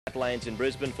Lanes in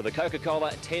Brisbane for the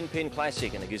Coca-Cola Tenpin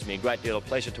Classic, and it gives me a great deal of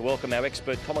pleasure to welcome our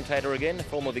expert commentator again,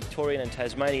 former Victorian and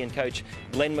Tasmanian coach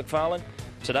Glenn McFarlane.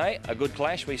 Today, a good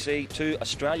clash. We see two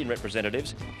Australian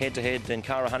representatives head-to-head in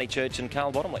Cara Honeychurch and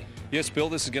Carl Bottomley. Yes, Bill,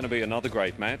 this is going to be another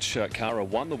great match. Cara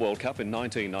won the World Cup in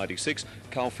 1996.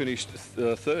 Carl finished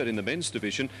third in the men's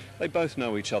division. They both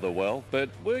know each other well, but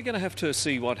we're going to have to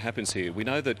see what happens here. We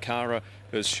know that Cara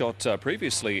has shot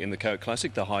previously in the Coke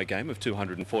Classic, the high game of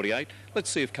 248. Let's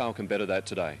see if Carl can better that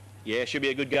today. Yeah, should be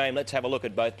a good game. Let's have a look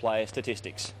at both players'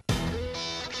 statistics.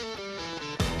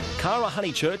 Cara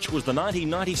Honeychurch was the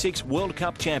 1996 World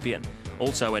Cup champion.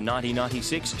 Also in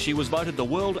 1996, she was voted the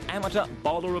World Amateur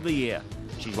Bowler of the Year.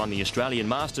 She's won the Australian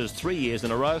Masters 3 years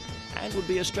in a row and would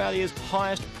be Australia's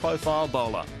highest profile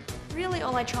bowler. Really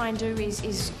all I try and do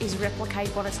is replicate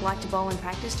what it's like to bowl in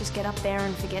practice. Just get up there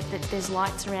and forget that there's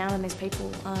lights around and there's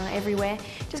people everywhere.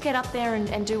 Just get up there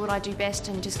and do what I do best,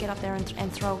 and just get up there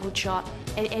and throw a good shot.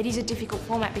 It is a difficult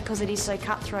format because it is so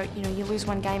cutthroat. You know, you lose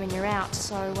one game and you're out.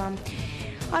 So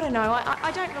I don't know.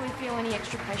 I don't really feel any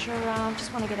extra pressure.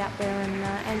 Just want to get out there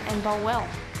and bowl well.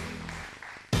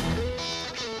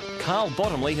 Carl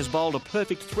Bottomley has bowled a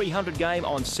perfect 300 game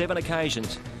on 7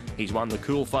 occasions. He's won the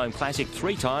Cool Foam Classic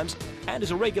 3 times and is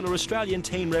a regular Australian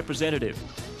team representative.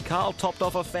 Carl topped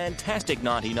off a fantastic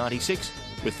 1996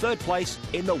 with 3rd place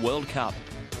in the World Cup.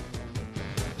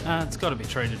 It's got to be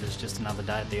treated as just another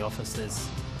day at the office.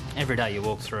 Every day you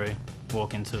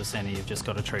walk into a centre, you've just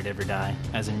got to treat every day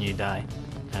as a new day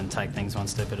and take things one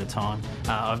step at a time.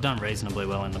 I've done reasonably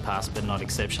well in the past, but not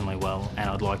exceptionally well, and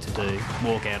I'd like to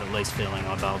walk out at least feeling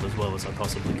I bowled as well as I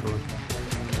possibly could.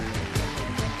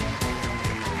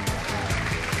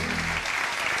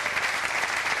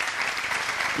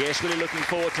 Yes, really looking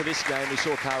forward to this game. We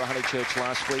saw Cara Honeychurch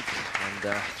last week, and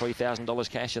 $3,000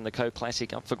 cash in the Coke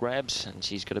Classic up for grabs, and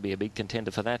she's going to be a big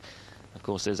contender for that. Of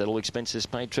course, there's that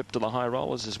all-expenses-paid trip to the high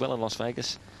rollers as well in Las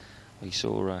Vegas. We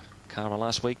saw Cara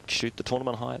last week shoot the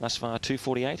tournament high thus far,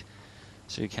 248.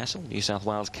 Sue Castle, New South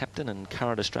Wales captain and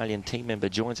current Australian team member,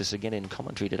 joins us again in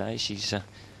commentary today. She's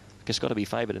got to be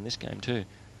favoured in this game too.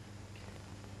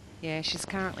 Yeah, she's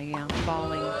currently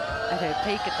bowling at her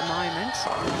peak at the moment.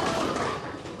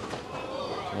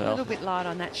 Well, a little bit light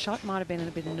on that shot. Might have been a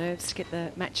little bit of nerves to get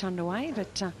the match underway,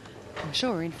 but I'm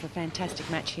sure we're in for a fantastic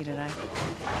match here today.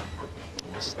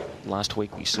 Last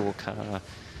week we saw Cara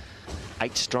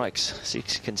 8 strikes,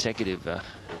 6 consecutive.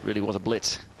 Really was a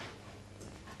blitz.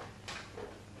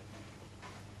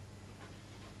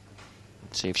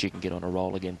 Let's see if she can get on a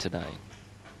roll again today.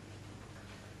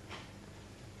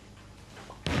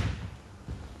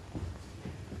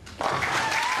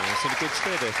 Yes, and a good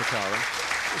spare there for Cara.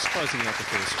 Just closing out the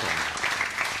first try.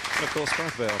 And of course,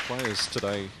 both of our players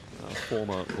today are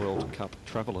former World Cup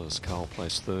travellers. Carl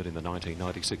placed 3rd in the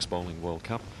 1996 Bowling World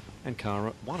Cup, and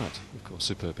Cara won it. Of course,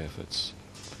 superb efforts.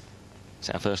 It's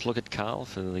our first look at Carl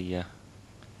for the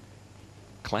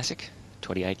Classic.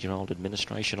 28-year-old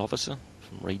administration officer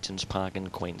from Regent's Park in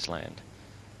Queensland.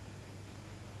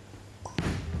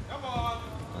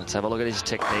 Let's have a look at his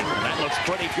technique, and that looks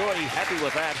pretty good. He's happy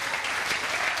with that.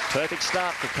 Perfect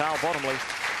start for Carl Bottomley.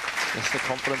 Just the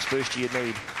confidence boost you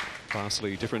need.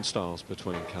 Vastly different styles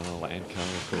between Carl and Carl.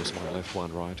 Of course, one left,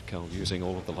 one right. Carl using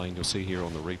all of the lane you'll see here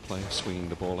on the replay, swinging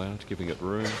the ball out, giving it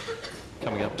room,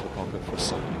 coming up to the pocket for a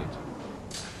side hit.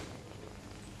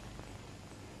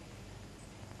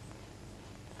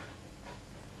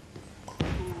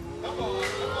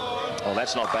 Well,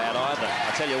 that's not bad either.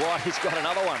 I tell you what, he's got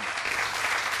another one.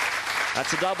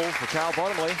 That's a double for Carl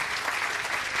Bottomley.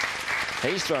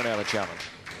 He's thrown out a challenge.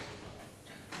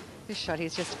 This shot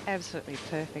is just absolutely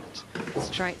perfect.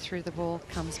 Straight through the ball,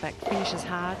 comes back, finishes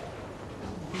hard.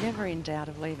 Never in doubt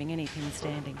of leaving any pin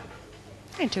standing.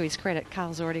 And to his credit,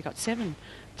 Carl's already got 7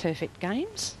 perfect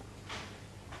games.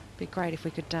 Be great if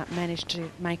we could manage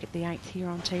to make it the 8th here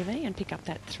on TV and pick up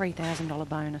that $3,000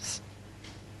 bonus.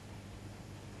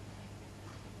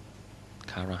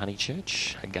 Cara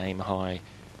Honeychurch, a game high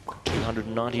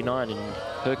 299 in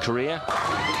her career.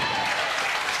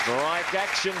 Strike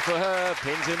action for her,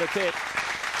 pins in the pit.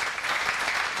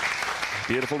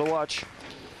 Beautiful to watch.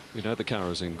 We know that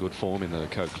Cara's in good form in the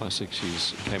Coke Classic.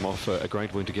 She's came off a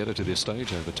great win to get her to this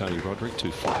stage over Tony Roderick,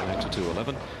 248 to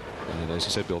 211. And as you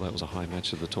said, Bill, that was a high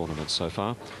match of the tournament so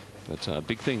far. But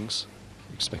big things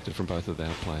expected from both of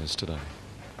our players today.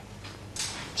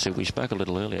 So we spoke a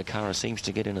little earlier. Cara seems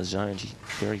to get in a zone. She's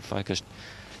a very focused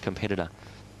competitor.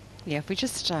 Yeah, if we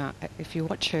just, if you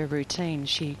watch her routine,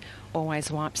 she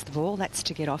always wipes the ball. That's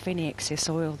to get off any excess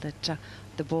oil that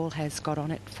the ball has got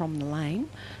on it from the lane.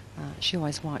 She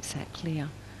always wipes that clear.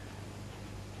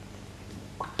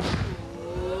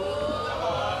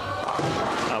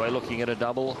 Oh, we're looking at a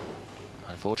double.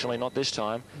 Unfortunately, not this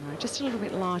time. No, just a little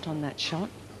bit light on that shot.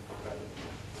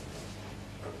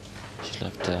 She's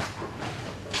left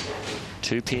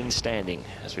 2 pins standing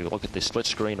as we look at this split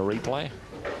screen replay.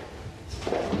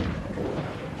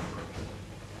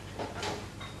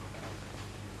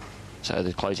 So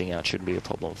the closing out shouldn't be a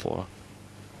problem for her.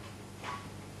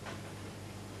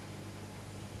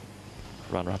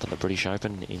 Runner-up in the British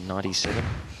Open in '97.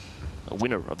 A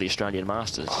winner of the Australian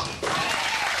Masters in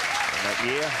that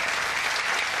year.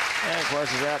 And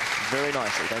closes out very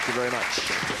nicely. Thank you very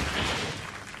much.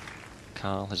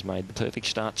 Carl has made the perfect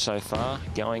start so far,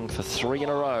 going for 3 in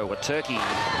a row. A turkey.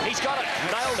 He's got it.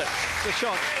 Nailed it. The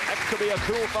shot. That could be a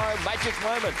cool foam magic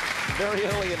moment very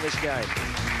early in this game.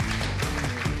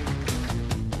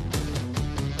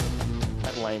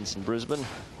 That lane's in Brisbane.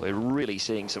 We're really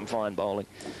seeing some fine bowling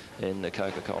in the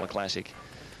Coca-Cola Classic.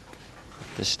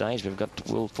 At this stage, we've got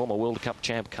former World Cup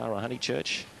champ Cara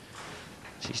Honeychurch.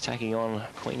 She's taking on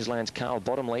Queensland's Carl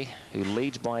Bottomley, who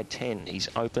leads by 10. He's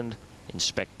opened in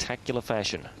spectacular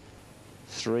fashion.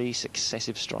 3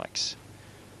 successive strikes.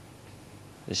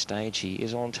 At this stage, he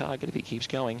is on target if he keeps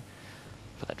going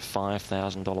for that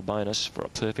 $5,000 bonus for a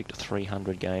perfect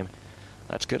 300 game.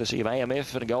 That's courtesy of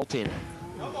AMF and a goal pin.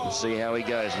 We'll see how he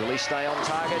goes. Will he stay on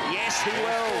target? Yes, he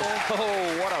will.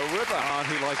 Oh, what a ripper. Oh,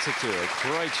 he likes it too. A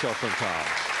great shot from Carl.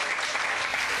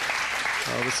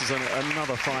 Oh, this is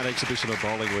another fine exhibition of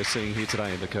bowling we're seeing here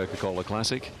today in the Coca-Cola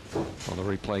Classic. On the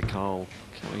replay, Carl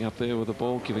coming up there with the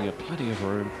ball, giving it plenty of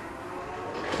room.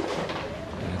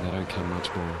 And they don't come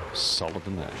much more solid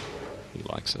than that. He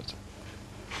likes it.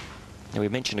 Now, we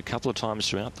mentioned a couple of times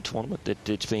throughout the tournament that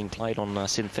it's being played on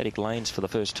synthetic lanes for the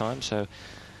first time. So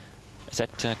is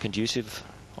that conducive,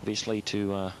 obviously,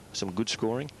 to some good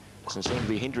scoring? Doesn't seem to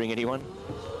be hindering anyone.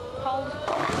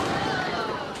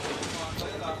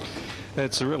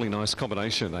 It's a really nice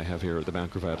combination they have here at the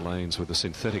Mt.Gravatt lanes with the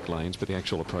synthetic lanes, but the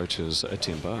actual approach is a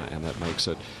timber, and that makes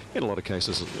it, in a lot of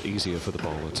cases, easier for the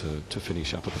bowler to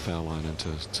finish up at the foul line and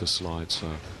to slide. So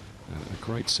a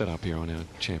great setup here on our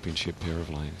championship pair of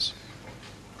lanes.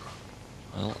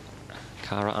 Well,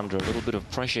 Cara under a little bit of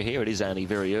pressure here. It is only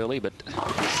very early, but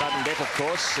sudden death, of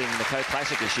course, in the Coke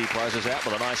Classic as she closes out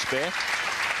with a nice spare.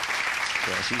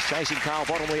 So she's chasing Carl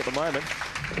Bottomley at the moment.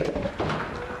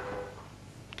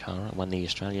 Cara won the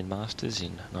Australian Masters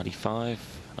in '95,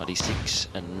 '96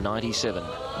 and '97.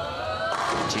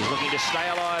 She's looking to stay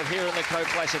alive here in the Coke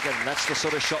Classic, and that's the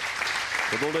sort of shot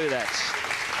that will do that.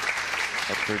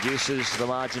 That reduces the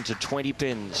margin to 20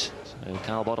 pins. So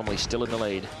Carl Bottomley still in the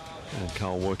lead. And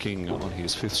Carl working on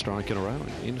his 5th strike in a row.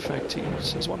 In fact, he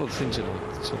says one of the things he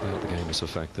likes about the game is the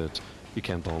fact that you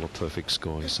can bowl a perfect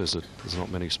score. He says that there's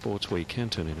not many sports where you can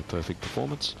turn in a perfect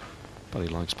performance, but he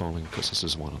likes bowling because this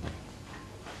is one of them.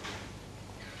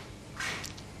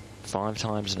 5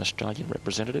 times an Australian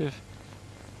representative.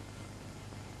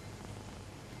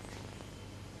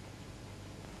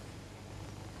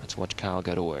 Let's watch Carl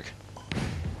go to work.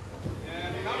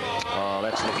 Oh,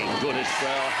 that's looking good as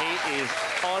well. He is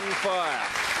on fire.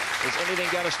 Is anything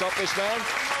going to stop this man?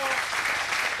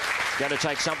 It's going to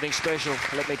take something special,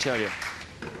 let me tell you.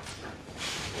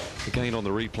 Again, on the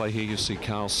replay here, you see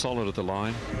Carl solid at the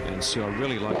line, and so I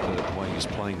really like the way he's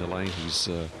playing the lane. He's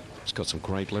got some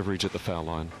great leverage at the foul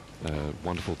line.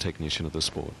 Wonderful technician of the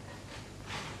sport.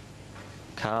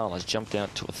 Carl has jumped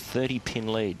out to a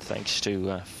 30-pin lead thanks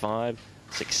to 5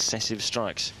 successive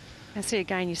strikes. And see,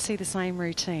 again, you see the same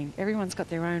routine. Everyone's got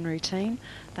their own routine.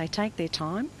 They take their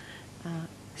time,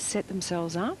 set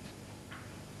themselves up.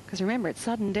 Because remember, it's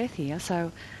sudden death here,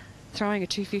 so throwing a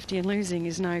 250 and losing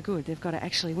is no good. They've got to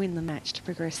actually win the match to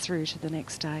progress through to the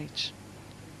next stage.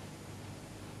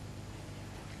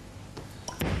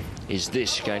 Is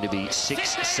this going to be 6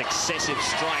 successive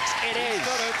strikes? It is. He's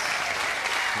got it.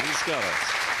 He's got it.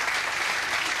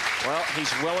 Well,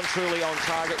 he's well and truly on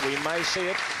target. We may see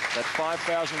it. That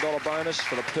 $5,000 bonus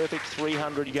for the perfect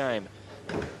 300 game.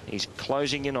 He's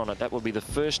closing in on it. That would be the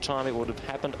first time it would have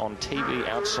happened on TV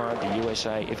outside the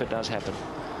USA, if it does happen.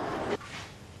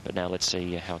 But now let's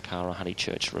see how Cara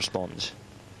Honeychurch responds.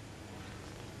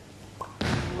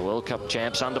 The World Cup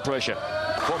champs under pressure.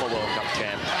 Former World Cup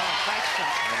champ.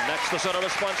 And that's the sort of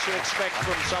response you expect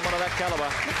from someone of that caliber.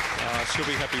 She'll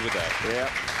be happy with that. Yeah,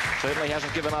 certainly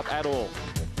hasn't given up at all.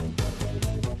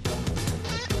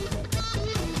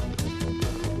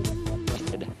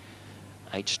 Had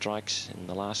 8 strikes in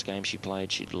the last game she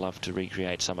played. She'd love to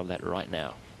recreate some of that right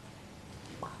now.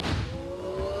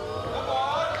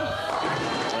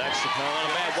 That's not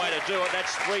a bad way to do it.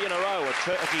 That's 3 in a row. A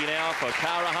turkey now for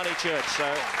Cara Honeychurch.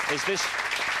 So is this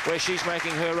where she's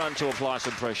making her run to apply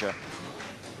some pressure?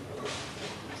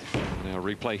 Now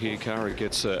replay here, Cara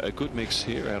gets a good mix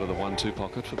here out of the 1-2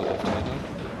 pocket for the left-hander,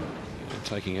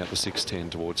 taking out the 6-10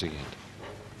 towards the end.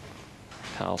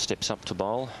 Carl steps up to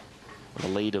bowl with a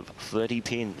lead of 30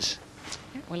 pins.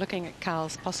 Yeah, we're looking at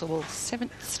Carl's possible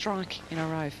 7th strike in a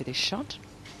row for this shot.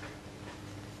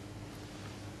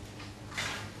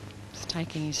 Just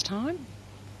taking his time.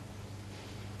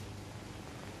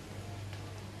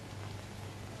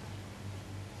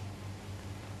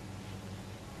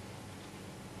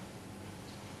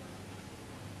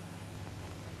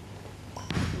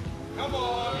 Come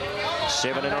on.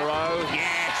 7 in a row.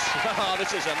 Yes! Oh,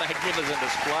 this is a magnificent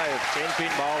display of Tenpin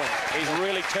bowling. He's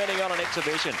really turning on an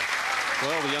exhibition.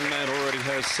 Well, the young man already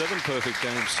has 7 perfect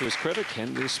games to his credit.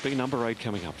 Can this be number 8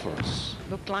 coming up for us?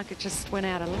 Looked like it just went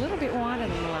out a little bit wider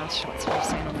than the last shots we've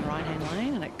seen on the right-hand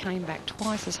lane, and it came back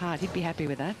twice as hard. He'd be happy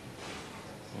with that.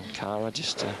 And Cara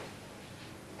just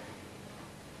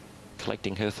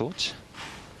collecting her thoughts.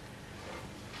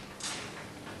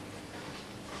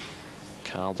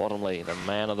 Carl Bottomley, the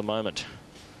man of the moment.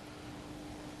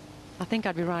 I think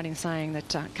I'd be right in saying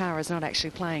that Cara's not actually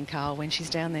playing Carl when she's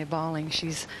down there bowling.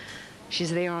 She's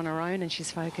there on her own and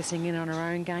she's focusing in on her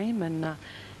own game. And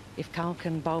if Carl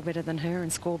can bowl better than her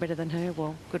and score better than her,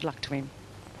 well, good luck to him.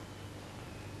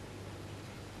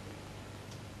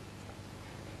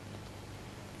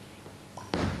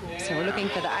 So we're looking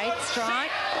for the 8th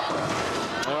strike.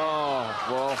 Oh,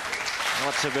 well,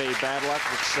 not to be bad luck.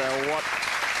 It's what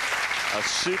a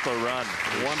super run.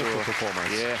 Wonderful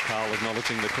performance. Yeah. Carl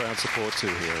acknowledging the crowd support too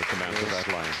here at the Mt.Gravatt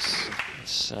lanes.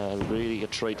 It's really a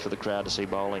treat for the crowd to see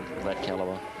bowling of that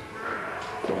calibre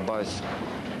from both.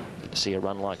 To see a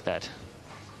run like that.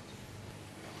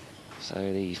 So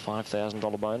the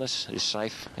 $5,000 bonus is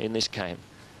safe in this game.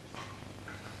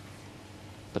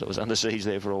 But it was under siege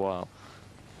there for a while.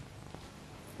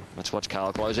 Let's watch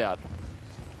Carl close out.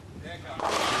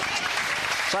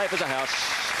 Safe as a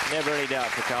house. Never any doubt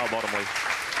for Carl Bottomley.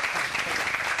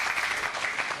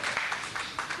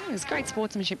 There's great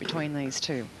sportsmanship between these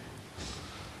two.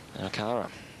 Now Cara,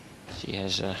 she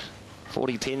has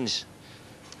 40 pins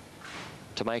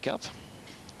to make up.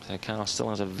 So Carl still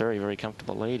has a very, very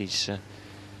comfortable lead. He's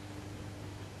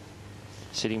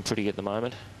sitting pretty at the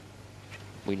moment.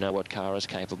 We know what Cara's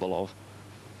capable of.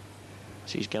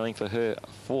 She's going for her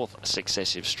 4th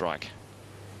successive strike.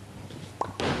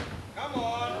 Come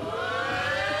on.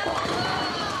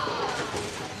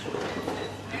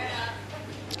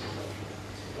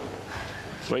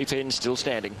 Three pins still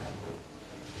standing.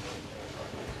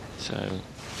 So,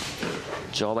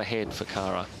 job ahead for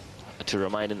Cara to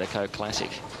remain in the Coca Classic.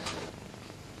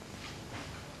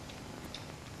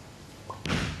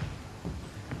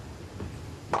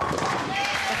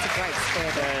 That's a great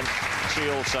spare there. And she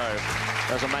also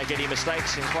doesn't make any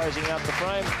mistakes in closing out the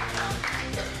frame.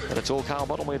 But it's all Carl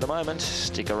Bottomley at the moment.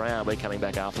 Stick around, we're coming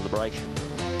back after the break.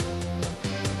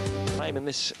 Frame in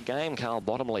this game, Carl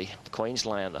Bottomley,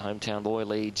 Queensland, the hometown boy,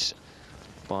 leads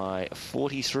by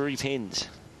 43 pins.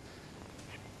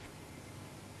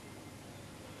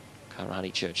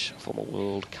 Honeychurch, former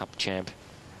World Cup champ,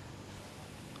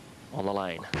 on the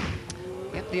lane.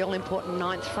 Yep, the all-important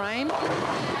 9th frame.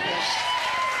 Yes.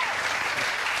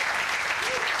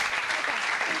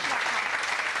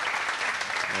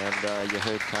 And you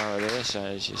heard Cara there,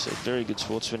 so she's a very good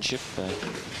sportsmanship.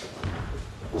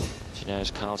 She knows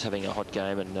Carl's having a hot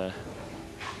game, and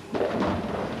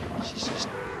she's just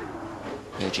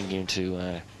urging him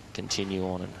to continue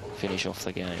on and finish off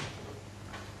the game.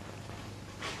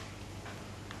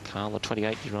 Carl, the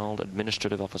 28-year-old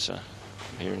administrative officer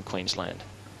here in Queensland.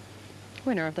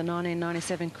 Winner of the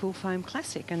 1997 Cool Foam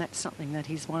Classic, and that's something that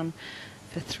he's won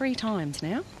for 3 times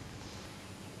now.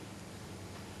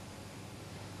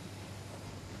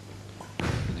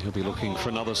 And he'll be looking for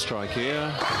another strike here.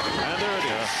 And there it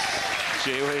is.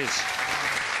 Gee whiz.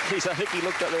 I think he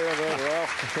looked up there very well.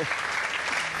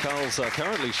 Carl's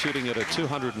currently shooting at a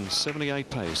 278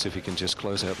 pace if he can just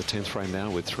close out the 10th frame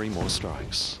now with 3 more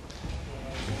strikes.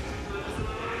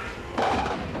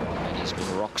 And he's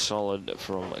been rock solid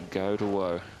from go to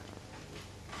woe.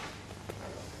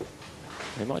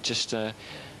 We might just,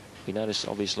 we notice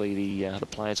obviously the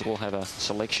players will have a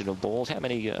selection of balls. How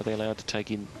many are they allowed to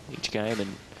take in each game,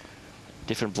 and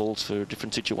different balls for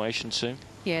different situations, Sue?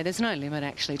 Yeah, there's no limit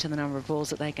actually to the number of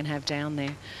balls that they can have down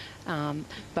there.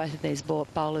 Both of these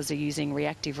bowlers are using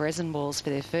reactive resin balls for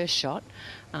their first shot.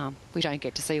 We don't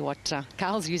get to see what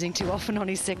Carl's using too often on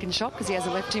his second shot because he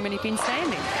hasn't left too many pins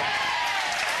standing.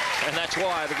 And that's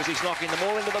why, because he's knocking them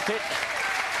all into the pit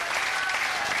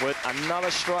with another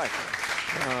strike.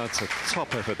 Oh, it's a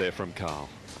top effort there from Carl.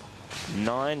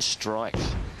 9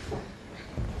 strikes.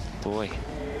 Boy.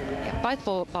 Yep. Both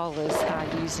bowlers are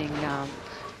using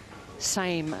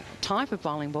same type of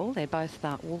bowling ball. They're both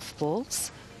wolf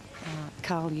balls.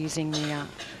 Carl using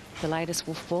the latest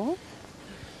wolf ball,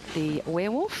 the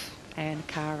werewolf, and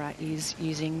Cara is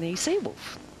using the sea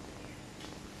wolf.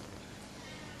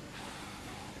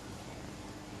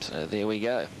 So there we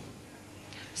go.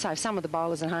 So if some of the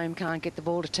bowlers at home can't get the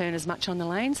ball to turn as much on the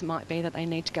lanes, it might be that they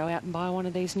need to go out and buy one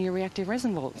of these new reactive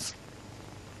resin balls.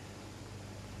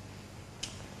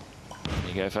 There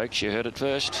you go, folks. You heard it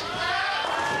first.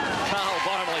 Carl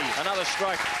Bottomley, another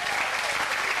stroke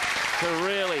to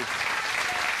really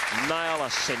nail a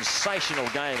sensational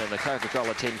game in the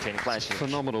Coca-Cola Tenpin Classic.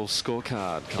 Phenomenal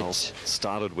scorecard. Carl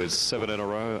started with 7 in a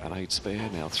row and 8 spare.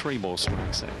 Now 3 more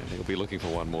strikes, and he'll be looking for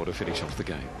 1 more to finish off the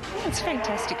game. Yeah, it's a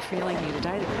fantastic feeling here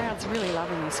today. The crowd's really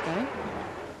loving this game.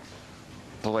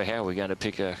 Boy, how are we going to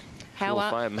pick a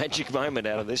magic moment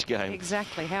out of this game?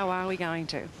 Exactly. How are we going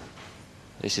to?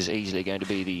 This is easily going to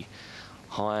be the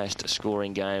highest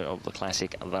scoring game of the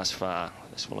Classic thus far.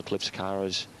 This will eclipse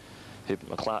Cara,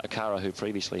 who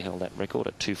previously held that record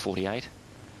at 248.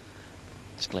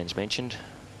 As Glenn's mentioned,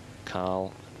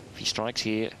 Carl, if he strikes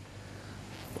here,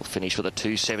 will finish with a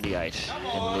 278.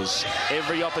 And there's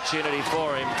every opportunity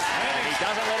for him. And he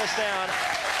doesn't let us down.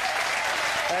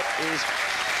 That is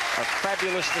a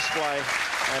fabulous display,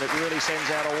 and it really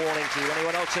sends out a warning to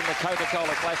anyone else in the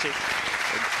Coca-Cola Classic.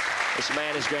 This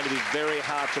man is going to be very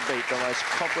hard to beat. The most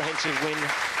comprehensive win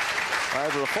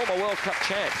over a former World Cup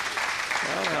champ.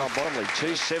 Well, Bottomley,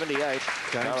 278.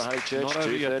 Honeychurch, not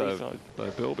over yet, 235.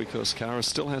 though, Bill, because Cara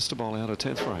still has to bowl out a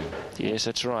 10th frame. Yes,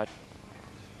 that's right.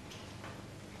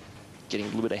 Getting a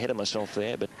little bit ahead of myself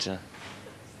there, but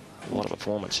what a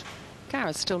performance.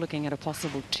 Cara's still looking at a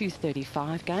possible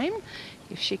 235 game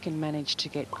if she can manage to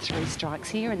get 3 strikes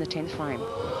here in the 10th frame.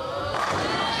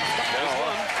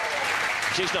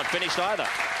 She's not finished either.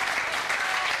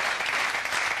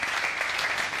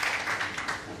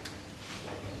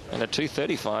 And a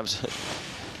 235's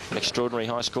an extraordinary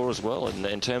high score as well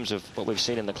in terms of what we've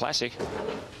seen in the Classic.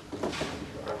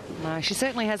 No, she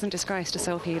certainly hasn't disgraced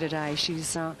herself here today.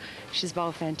 She's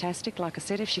bowled fantastic. Like I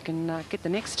said, if she can get the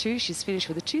next 2, she's finished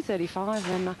with a 235,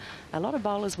 and a lot of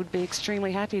bowlers would be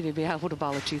extremely happy to be able to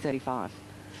bowl a 235.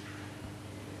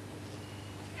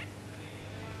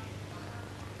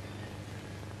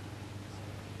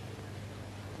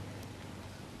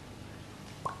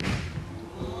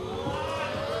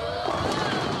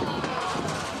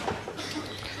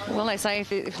 Well, they say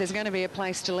if there's going to be a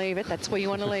place to leave it, that's where you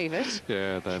want to leave it.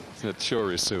 Yeah, that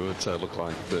sure is, Sue. It looked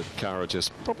like that Cara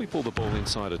just probably pulled the ball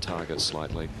inside her target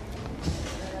slightly.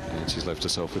 And she's left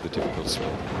herself with a difficult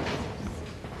swing.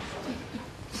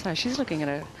 So she's looking at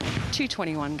a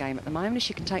 221 game at the moment. If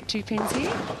she can take 2 pins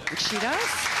here, which she does.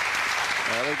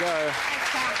 There we go.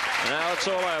 Now it's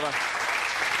all over.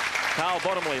 Carl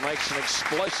Bottomley makes an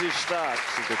explosive start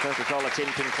to the Coca-Cola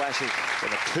Tenpin Classic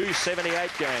with a 278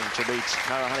 game to beat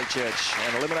Cara Honeychurch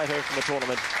and eliminate her from the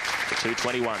tournament to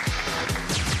 221.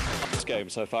 This game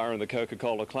so far in the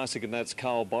Coca-Cola Classic, and that's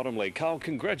Carl Bottomley. Carl,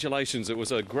 congratulations. It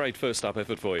was a great first-up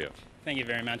effort for you. Thank you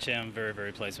very much. I'm very,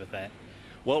 very pleased with that.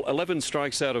 Well, 11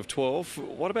 strikes out of 12.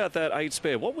 What about that 8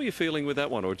 spare? What were you feeling with that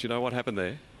one, or do you know what happened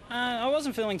there? I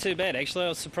wasn't feeling too bad, actually. I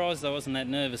was surprised I wasn't that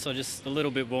nervous. I was just a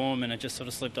little bit warm, and it just sort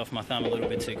of slipped off my thumb a little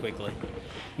bit too quickly.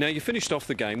 Now, you finished off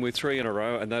the game with 3 in a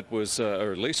row, and that was,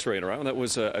 or at least 3 in a row, and that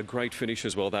was a great finish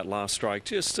as well, that last strike.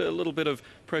 Just a little bit of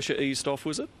pressure eased off,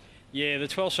 was it? Yeah, the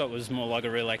 12th shot was more like a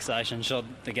relaxation shot.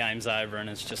 The game's over, and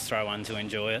it's just throw one to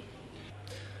enjoy it.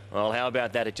 Well, how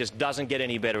about that? It just doesn't get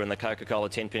any better in the Coca-Cola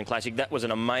Tenpin Classic. That was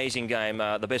an amazing game,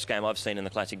 the best game I've seen in the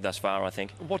Classic thus far, I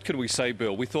think. What can we say,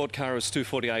 Bill? We thought Cara's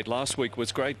 248 last week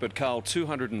was great, but Carl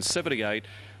 278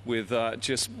 with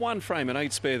just 1 frame and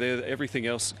 8 spare there. Everything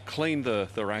else cleaned the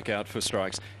rack out for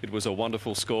strikes. It was a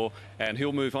wonderful score, and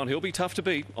he'll move on. He'll be tough to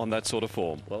beat on that sort of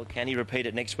form. Well, can he repeat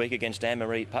it next week against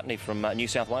Anne-Marie Putney from New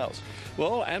South Wales?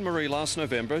 Well, Anne-Marie last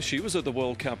November, she was at the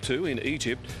World Cup too in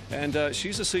Egypt, and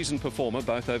she's a seasoned performer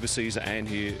both overseas and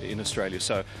here in Australia.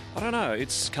 So, I don't know,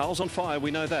 Carl's on fire, we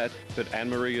know that, but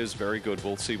Anne-Marie is very good.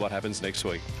 We'll see what happens next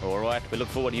week. All right, we look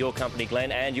forward to your company,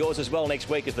 Glenn, and yours as well next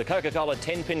week as the Coca-Cola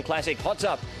Tenpin Classic hots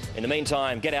up. In the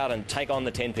meantime, get out and take on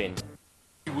the Tenpin.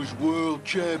 She was world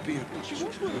champion.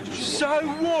 So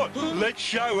what? Let's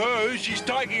show her who she's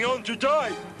taking on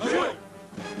today.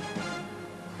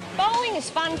 Bowling is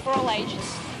fun for all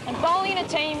ages, and bowling in a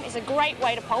team is a great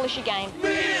way to polish your game.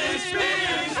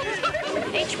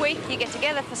 Each week you get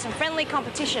together for some friendly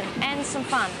competition and some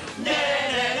fun.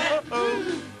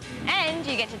 And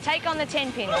you get to take on the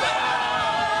Tenpin.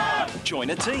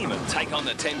 Join a team and take on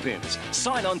the Tenpins.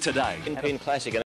 Sign on today. Tenpin Classic.